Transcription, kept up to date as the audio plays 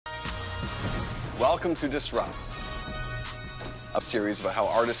Welcome to Disrupt, a series about how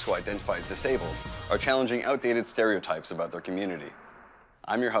artists who identify as disabled are challenging outdated stereotypes about their community.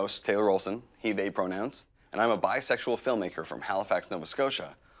 I'm your host, Taylor Olson, he, they pronouns, and I'm a bisexual filmmaker from Halifax, Nova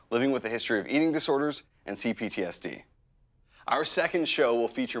Scotia, living with a history of eating disorders and CPTSD. Our second show will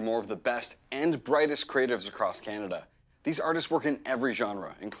feature more of the best and brightest creatives across Canada. These artists work in every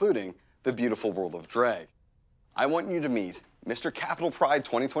genre, including the beautiful world of drag. I want you to meet Mr. Capital Pride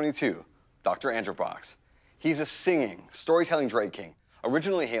 2022, Dr. Androbox. He's a singing, storytelling drag king,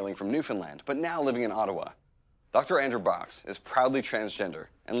 originally hailing from Newfoundland, but now living in Ottawa. Dr. Androbox is proudly transgender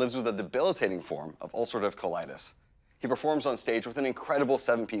and lives with a debilitating form of ulcerative colitis. He performs on stage with an incredible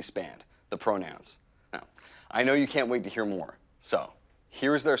 7-piece band, the Pronouns. Now, I know you can't wait to hear more, so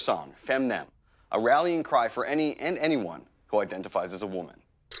here is their song, Femme Nem, a rallying cry for any and anyone who identifies as a woman.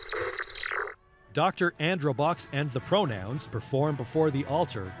 Dr. Androbox and the Pronouns perform before the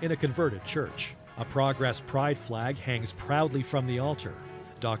altar in a converted church. A Progress Pride flag hangs proudly from the altar.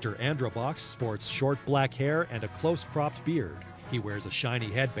 Dr. Androbox sports short black hair and a close-cropped beard. He wears a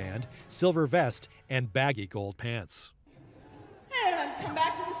shiny headband, silver vest, and baggy gold pants. And come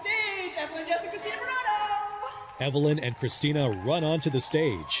back to the stage, Evelyn, Jessica, Christina, Morano! Evelyn and Christina run onto the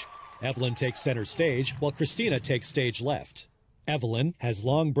stage. Evelyn takes center stage, while Christina takes stage left. Evelyn has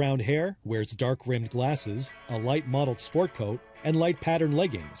long brown hair, wears dark-rimmed glasses, a light mottled sport coat, and light patterned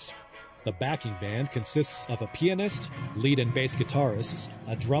leggings. The backing band consists of a pianist, lead and bass guitarists,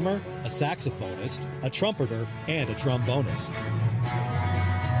 a drummer, a saxophonist, a trumpeter, and a trombonist.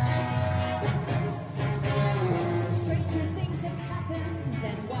 Stranger things have happened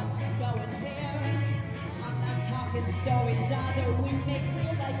than what's going here. I'm not talking stories either, we make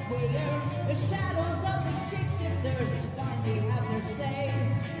real life queer. The shadows of the shapeshifters finally have their say,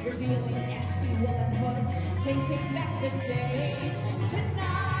 revealing nasty womanhood, taking back the day.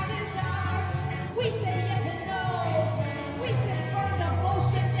 Tonight is ours, we say yes and no. We say burn the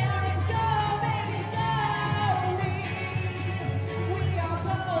bullshit down and go, baby, go. We are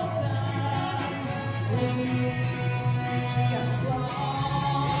golden, we are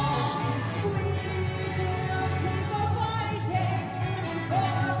strong. We'll keep on fighting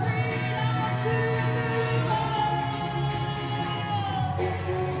for freedom to move on.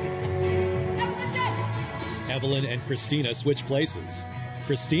 Evelyn and Christina switch places.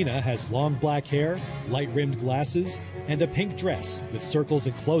 Christina has long black hair, light-rimmed glasses, and a pink dress with circles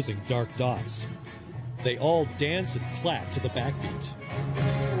enclosing dark dots. They all dance and clap to the backbeat.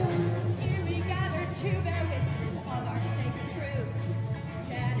 Here we gather to bear witness of our sacred truths.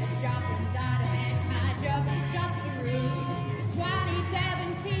 Janice dropped and died, and my job dropped the roof.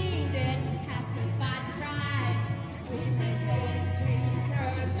 2017 didn't have to fight pride. We've been going to her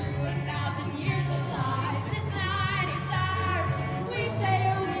through 1,000 years of lies. This night is ours. We say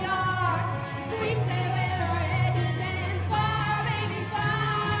who we are. We say where our edges end. Far, baby,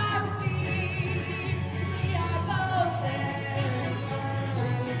 far. We are golden.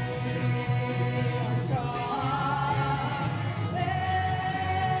 We are strong.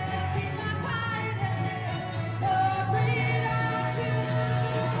 We'll keep on fighting for freedom to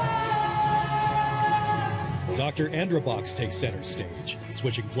move on. Dr. Androbox takes center stage,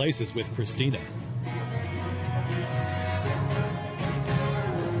 switching places with Christina.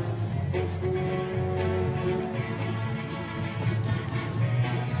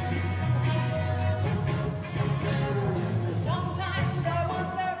 Sometimes I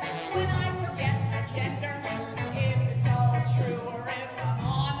wonder when I forget my gender, if it's all true or if I'm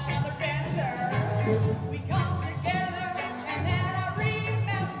on another bender. We come together and then I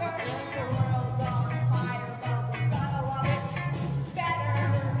remember the world's on fire, but we're gonna love it better.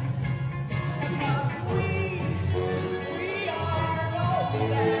 Because we are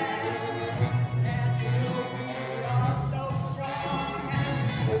golden, and we are so strong and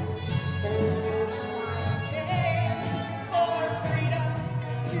fighting for freedom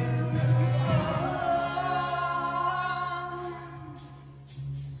to move on.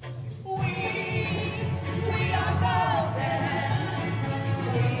 We are golden,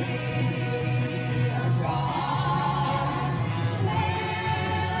 we are strong.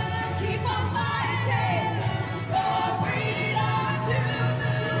 We'll keep on fighting for freedom to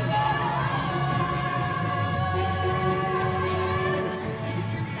move on.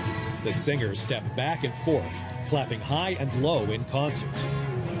 The singers step back and forth, clapping high and low in concert.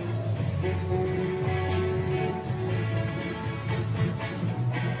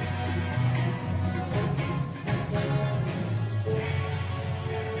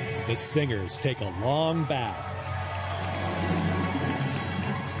 The singers take a long bow.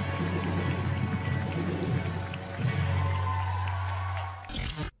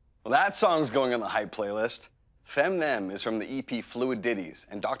 Well, that song's going on the hype playlist. Fem Them is from the EP Fluid Ditties,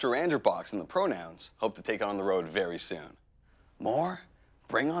 and Dr. Andrewbox and the Pronouns hope to take it on the road very soon. More?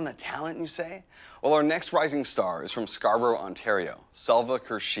 Bring on the talent, you say? Well, our next rising star is from Scarborough, Ontario, Salva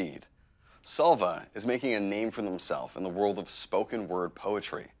Khurshid. Salva is making a name for themselves in the world of spoken word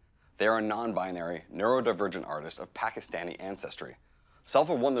poetry. They are a non-binary, neurodivergent artist of Pakistani ancestry.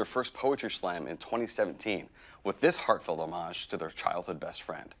 Salva won their first poetry slam in 2017 with this heartfelt homage to their childhood best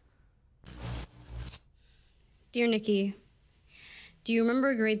friend. Dear Nikki, do you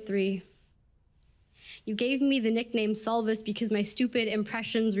remember grade 3? You gave me the nickname Solvis because my stupid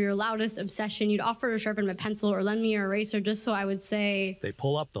impressions were your loudest obsession. You'd offer to sharpen my pencil or lend me your eraser just so I would say... They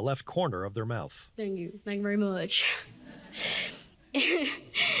pull up the left corner of their mouth. Thank you very much.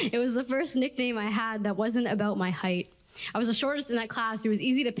 It was the first nickname I had that wasn't about my height. I was the shortest in that class. It was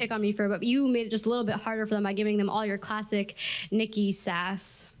easy to pick on me for, but you made it just a little bit harder for them by giving them all your classic Nikki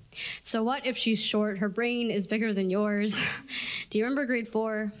sass. So what if she's short? Her brain is bigger than yours. Do you remember grade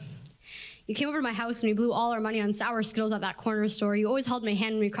 4? You came over to my house and we blew all our money on sour Skittles at that corner store. You always held my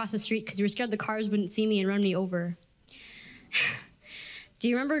hand when we crossed the street because you were scared the cars wouldn't see me and run me over. Do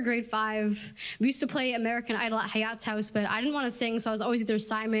you remember grade 5? We used to play American Idol at Hayat's house, but I didn't want to sing, so I was always either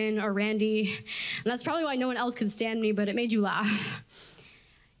Simon or Randy. And that's probably why no one else could stand me, but it made you laugh.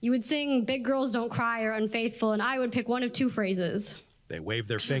 You would sing Big Girls Don't Cry or Unfaithful, and I would pick one of 2 phrases. They wave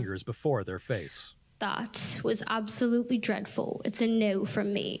their fingers before their face. That was absolutely dreadful. It's a no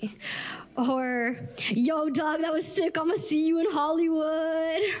from me. Or, yo, dog, that was sick. I'm gonna see you in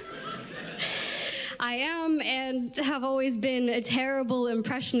Hollywood. I am and have always been a terrible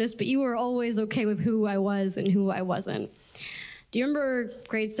impressionist, but you were always okay with who I was and who I wasn't. Do you remember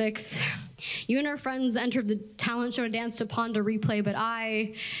grade 6? You and our friends entered the talent show to dance to Ponda Replay, but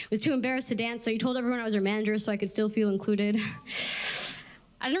I was too embarrassed to dance, so you told everyone I was your manager so I could still feel included.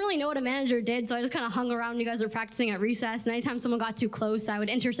 I didn't really know what a manager did, so I just kind of hung around. You guys were practicing at recess, and anytime someone got too close, I would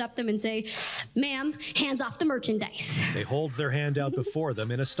intercept them and say, "Ma'am, hands off the merchandise." They hold their hand out before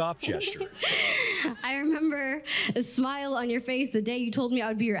them in a stop gesture. I remember a smile on your face the day you told me I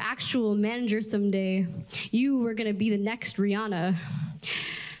would be your actual manager someday. You were gonna be the next Rihanna.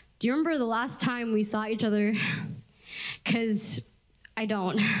 Do you remember the last time we saw each other? 'Cause I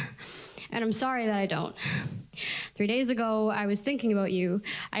don't. And I'm sorry that I don't. 3 days ago, I was thinking about you.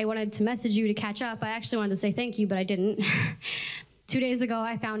 I wanted to message you to catch up. I actually wanted to say thank you, but I didn't. 2 days ago,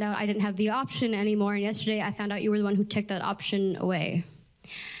 I found out I didn't have the option anymore, and yesterday I found out you were the one who took that option away.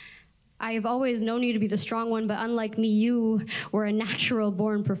 I have always known you to be the strong one, but unlike me, you were a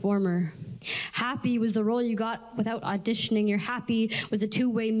natural-born performer. Happy was the role you got without auditioning. Your happy was a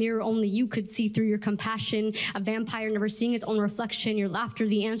two-way mirror only you could see through. Your compassion, a vampire never seeing its own reflection. Your laughter,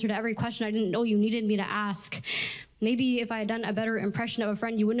 the answer to every question I didn't know you needed me to ask. Maybe if I had done a better impression of a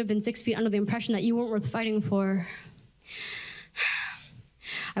friend, you wouldn't have been 6 feet under the impression that you weren't worth fighting for.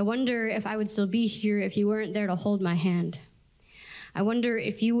 I wonder if I would still be here if you weren't there to hold my hand. I wonder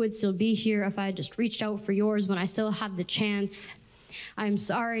if you would still be here if I had just reached out for yours when I still had the chance. I'm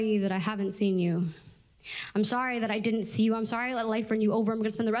sorry that I haven't seen you. I'm sorry that I didn't see you. I'm sorry I let life run you over. I'm going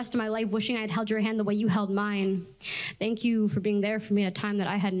to spend the rest of my life wishing I had held your hand the way you held mine. Thank you for being there for me at a time that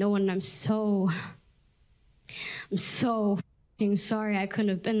I had no one, and I'm so f***ing sorry I couldn't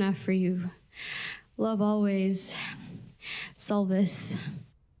have been that for you. Love always, Solvis.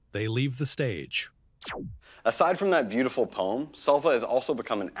 They leave the stage. Aside from that beautiful poem, Salva has also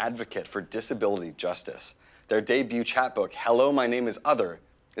become an advocate for disability justice. Their debut chapbook, Hello, My Name is Other,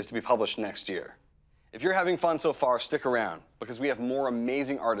 is to be published next year. If you're having fun so far, stick around, because we have more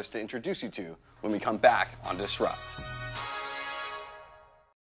amazing artists to introduce you to when we come back on Disrupt.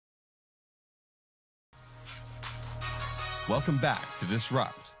 Welcome back to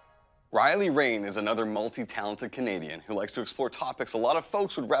Disrupt. Riley Rain is another multi-talented Canadian who likes to explore topics a lot of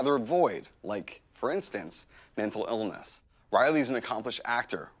folks would rather avoid, like, for instance, mental illness. Riley's an accomplished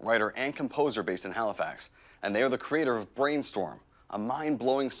actor, writer, and composer based in Halifax, and they are the creator of Brainstorm, a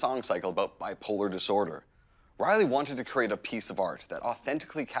mind-blowing song cycle about bipolar disorder. Riley wanted to create a piece of art that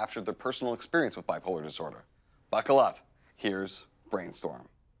authentically captured their personal experience with bipolar disorder. Buckle up. Here's Brainstorm.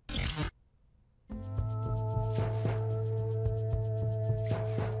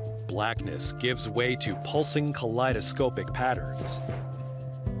 Blackness gives way to pulsing kaleidoscopic patterns.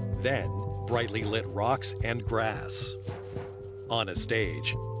 Then, brightly lit rocks and grass. On a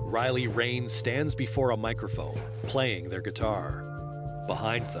stage, Riley Rain stands before a microphone, playing their guitar.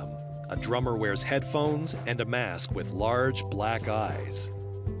 Behind them, a drummer wears headphones and a mask with large black eyes.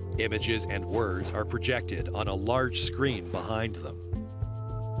 Images and words are projected on a large screen behind them.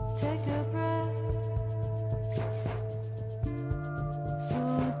 Take a breath,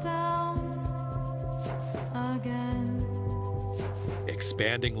 slow down.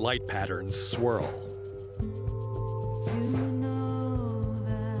 Expanding light patterns swirl. You know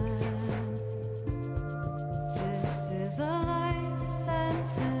that this is a life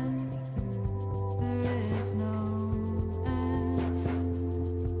sentence. There is no end.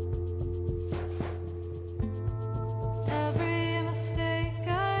 Every mistake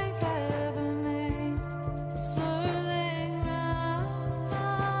I've ever made, swirling round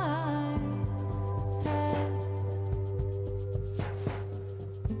my head.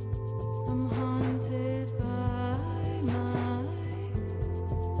 I'm haunted by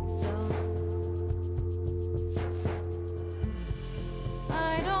myself.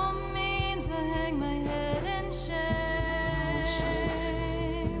 I don't mean to hang my head in shame.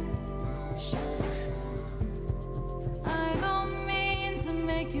 I don't mean to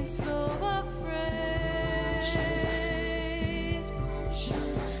make you so afraid.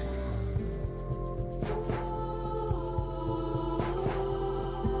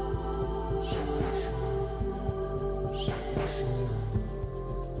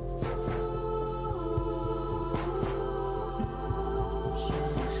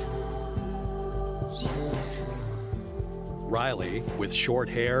 Riley, with short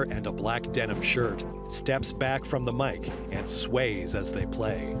hair and a black denim shirt, steps back from the mic and sways as they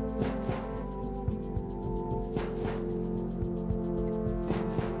play.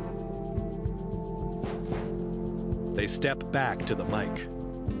 They step back to the mic.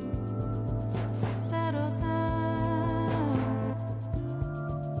 Settle down.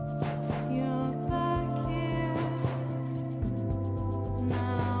 You're back here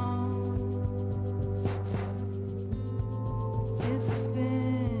now. It's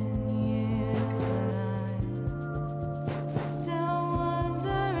been years, but I'm still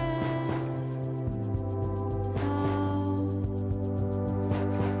wondering how.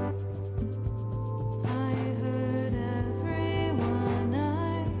 I hurt everyone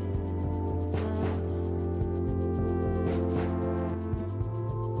I love.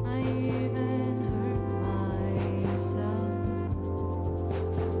 I even hurt myself.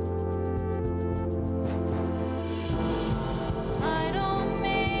 I don't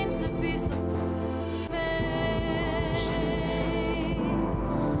mean to be so vain.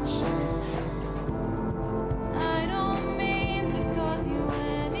 I don't mean to cause you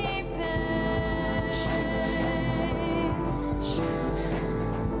any pain.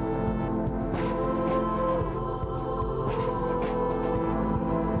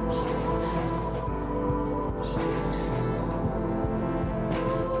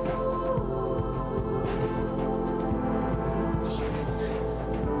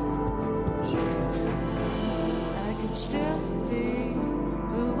 I could still be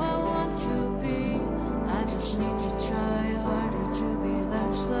who I want to be. I just need to try harder to be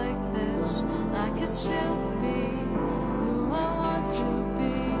less like this. I could still be who I want to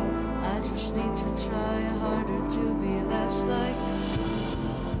be. I just need to try harder to be less like.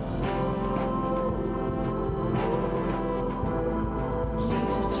 Need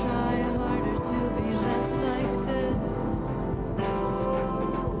to try harder to be less like this.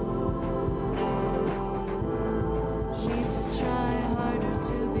 Need to try harder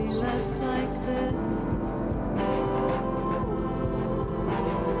to be less like this.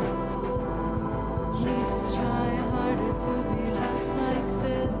 Need to try harder to be less like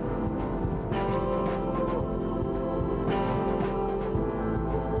this.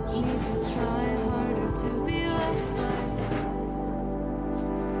 Need to try harder to be less like.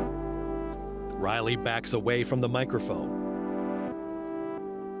 Riley backs away from the microphone.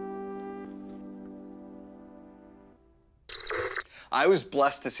 I was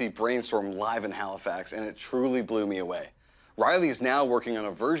blessed to see Brainstorm live in Halifax, and it truly blew me away. Riley is now working on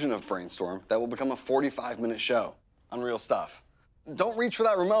a version of Brainstorm that will become a 45-minute show. Unreal stuff. Don't reach for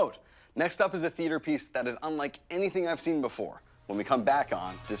that remote. Next up is a theater piece that is unlike anything I've seen before when we come back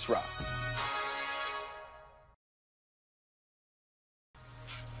on Disrupt.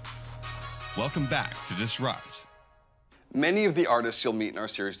 Welcome back to Disrupt. Many of the artists you'll meet in our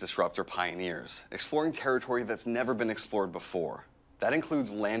series Disrupt are pioneers, exploring territory that's never been explored before. That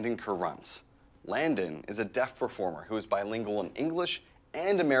includes Landon Carruntz. Landon is a deaf performer who is bilingual in English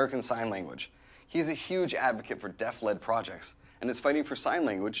and American Sign Language. He is a huge advocate for deaf-led projects and is fighting for sign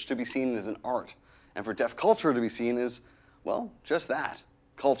language to be seen as an art, and for deaf culture to be seen as, well, just that,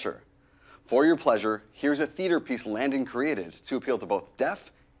 culture. For your pleasure, here's a theater piece Landon created to appeal to both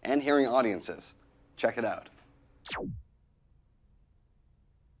deaf and hearing audiences. Check it out.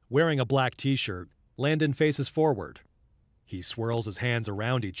 Wearing a black t-shirt, Landon faces forward. He swirls his hands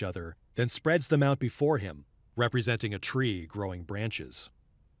around each other, then spreads them out before him, representing a tree growing branches.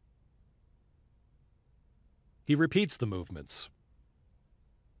 He repeats the movements.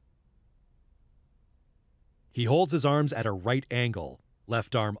 He holds his arms at a right angle,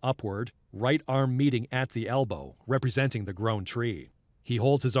 left arm upward, right arm meeting at the elbow, representing the grown tree. He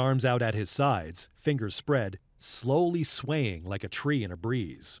holds his arms out at his sides, fingers spread, slowly swaying like a tree in a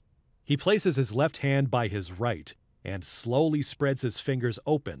breeze. He places his left hand by his right and slowly spreads his fingers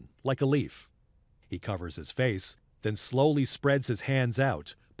open like a leaf. He covers his face, then slowly spreads his hands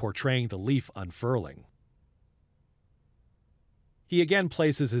out, portraying the leaf unfurling. He again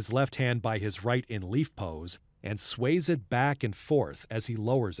places his left hand by his right in leaf pose and sways it back and forth as he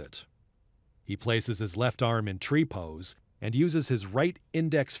lowers it. He places his left arm in tree pose and uses his right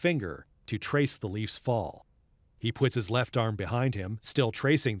index finger to trace the leaf's fall. He puts his left arm behind him, still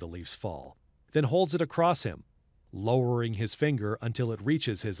tracing the leaf's fall, then holds it across him, lowering his finger until it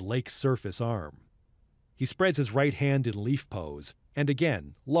reaches his lake surface arm. He spreads his right hand in leaf pose and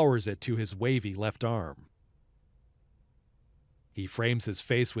again lowers it to his wavy left arm. He frames his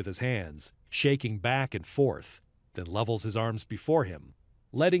face with his hands, shaking back and forth, then levels his arms before him,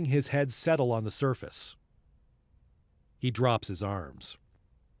 letting his head settle on the surface. He drops his arms.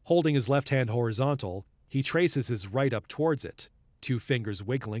 Holding his left hand horizontal, he traces his right up towards it, two fingers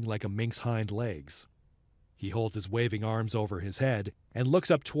wiggling like a mink's hind legs. He holds his waving arms over his head and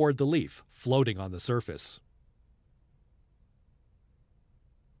looks up toward the leaf, floating on the surface.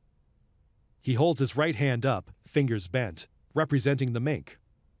 He holds his right hand up, fingers bent, representing the mink.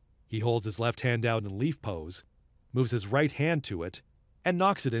 He holds his left hand out in leaf pose, moves his right hand to it, and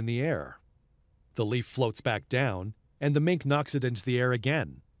knocks it in the air. The leaf floats back down, and the mink knocks it into the air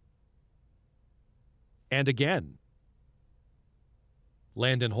again. And again.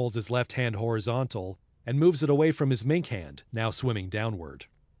 Landon holds his left hand horizontal and moves it away from his mink hand, now swimming downward.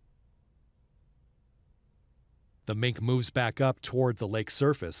 The mink moves back up toward the lake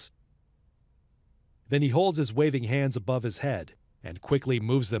surface. Then he holds his waving hands above his head and quickly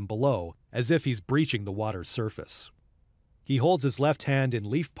moves them below as if he's breaching the water's surface. He holds his left hand in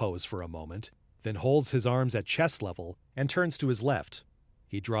leaf pose for a moment, then holds his arms at chest level and turns to his left.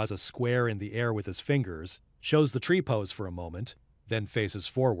 He draws a square in the air with his fingers, shows the tree pose for a moment, then faces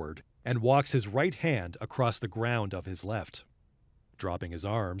forward and walks his right hand across the ground of his left. Dropping his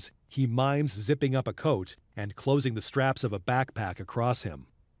arms, he mimes zipping up a coat and closing the straps of a backpack across him.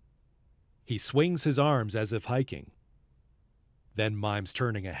 He swings his arms as if hiking, then mimes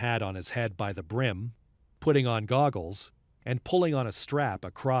turning a hat on his head by the brim, putting on goggles, and pulling on a strap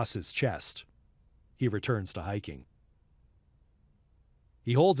across his chest. He returns to hiking.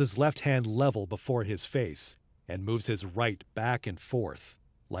 He holds his left hand level before his face and moves his right back and forth,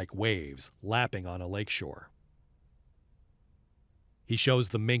 like waves lapping on a lakeshore. He shows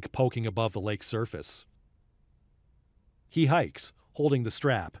the mink poking above the lake surface. He hikes, holding the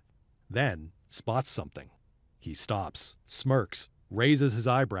strap, then spots something. He stops, smirks, raises his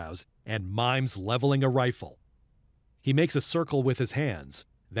eyebrows, and mimes leveling a rifle. He makes a circle with his hands,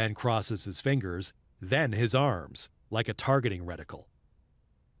 then crosses his fingers, then his arms, like a targeting reticle.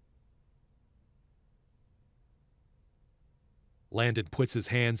 Landon puts his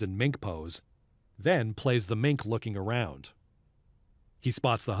hands in mink pose, then plays the mink looking around. He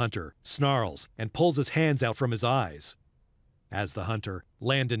spots the hunter, snarls, and pulls his hands out from his eyes. As the hunter,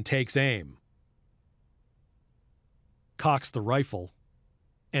 Landon takes aim, cocks the rifle,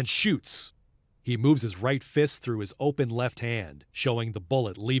 and shoots. He moves his right fist through his open left hand, showing the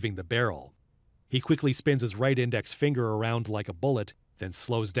bullet leaving the barrel. He quickly spins his right index finger around like a bullet, then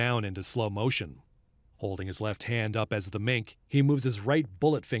slows down into slow motion. Holding his left hand up as the mink, he moves his right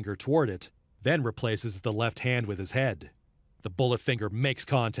bullet finger toward it, then replaces the left hand with his head. The bullet finger makes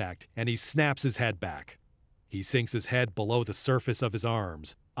contact, and he snaps his head back. He sinks his head below the surface of his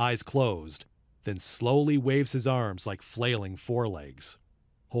arms, eyes closed, then slowly waves his arms like flailing forelegs.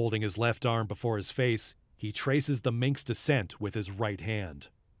 Holding his left arm before his face, he traces the mink's descent with his right hand.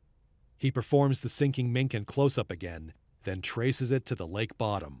 He performs the sinking mink in close-up again, then traces it to the lake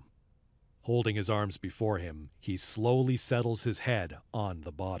bottom. Holding his arms before him, he slowly settles his head on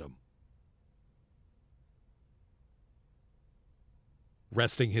the bottom.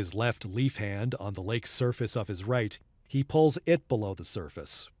 Resting his left leaf hand on the lake surface of his right, he pulls it below the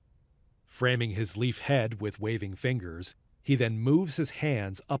surface. Framing his leaf head with waving fingers, he then moves his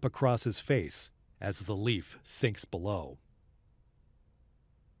hands up across his face as the leaf sinks below.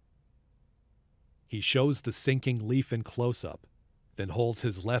 He shows the sinking leaf in close-up, then holds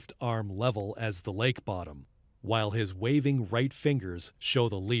his left arm level as the lake bottom, while his waving right fingers show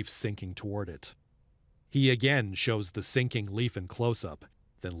the leaf sinking toward it. He again shows the sinking leaf in close-up,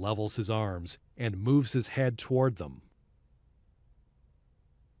 then levels his arms and moves his head toward them.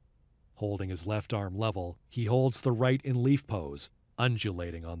 Holding his left arm level, he holds the right in leaf pose,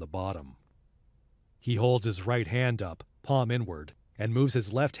 undulating on the bottom. He holds his right hand up, palm inward, and moves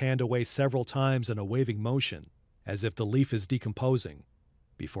his left hand away several times in a waving motion, as if the leaf is decomposing,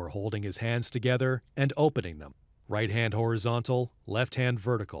 before holding his hands together and opening them, right hand horizontal, left hand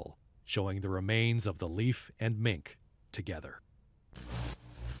vertical, showing the remains of the leaf and mink together.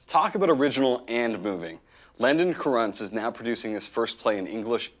 Talk about original and moving. Landon Carruntz is now producing his first play in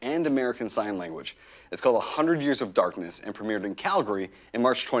English and American Sign Language. It's called 100 Years of Darkness and premiered in Calgary in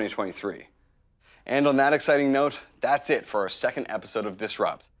March 2023. And on that exciting note, that's it for our second episode of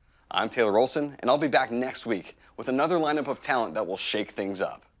Disrupt. I'm Taylor Olson, and I'll be back next week with another lineup of talent that will shake things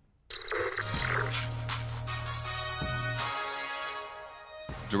up.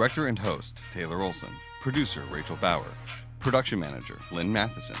 Director and host, Taylor Olson. Producer, Rachel Bauer. Production manager, Lynn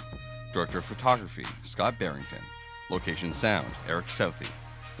Matheson. Director of photography, Scott Barrington. Location sound, Eric Southey.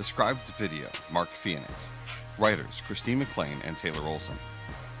 Described video, Mark Phoenix. Writers, Christine McLean and Taylor Olson.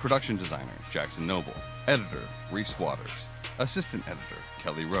 Production designer, Jackson Noble. Editor, Reese Waters. Assistant editor,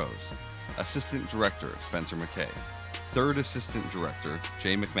 Kelly Rose. Assistant director, Spencer McKay. Third assistant director,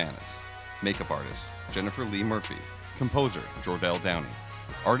 Jay McManus. Makeup artist, Jennifer Lee Murphy. Composer, Jordell Downey.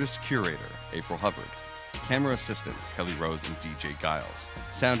 Artist curator, April Hubbard. Camera assistants, Kelly Rose and DJ Giles.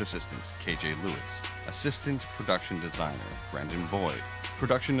 Sound assistant, KJ Lewis. Assistant production designer, Brandon Boyd.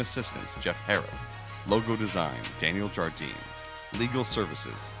 Production assistant, Jeff Harrod. Logo design, Daniel Jardine. Legal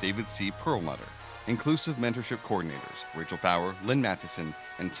services, David C. Perlmutter. Inclusive mentorship coordinators, Rachel Bauer, Lynn Matheson,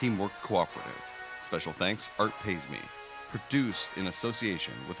 and Teamwork Cooperative. Special thanks, Art Pays Me. Produced in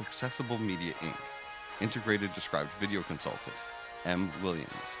association with Accessible Media Inc. Integrated Described Video Consultant, M. Williams.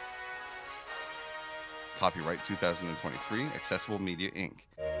 Copyright 2023, Accessible Media Inc.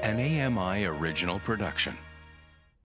 An AMI original production.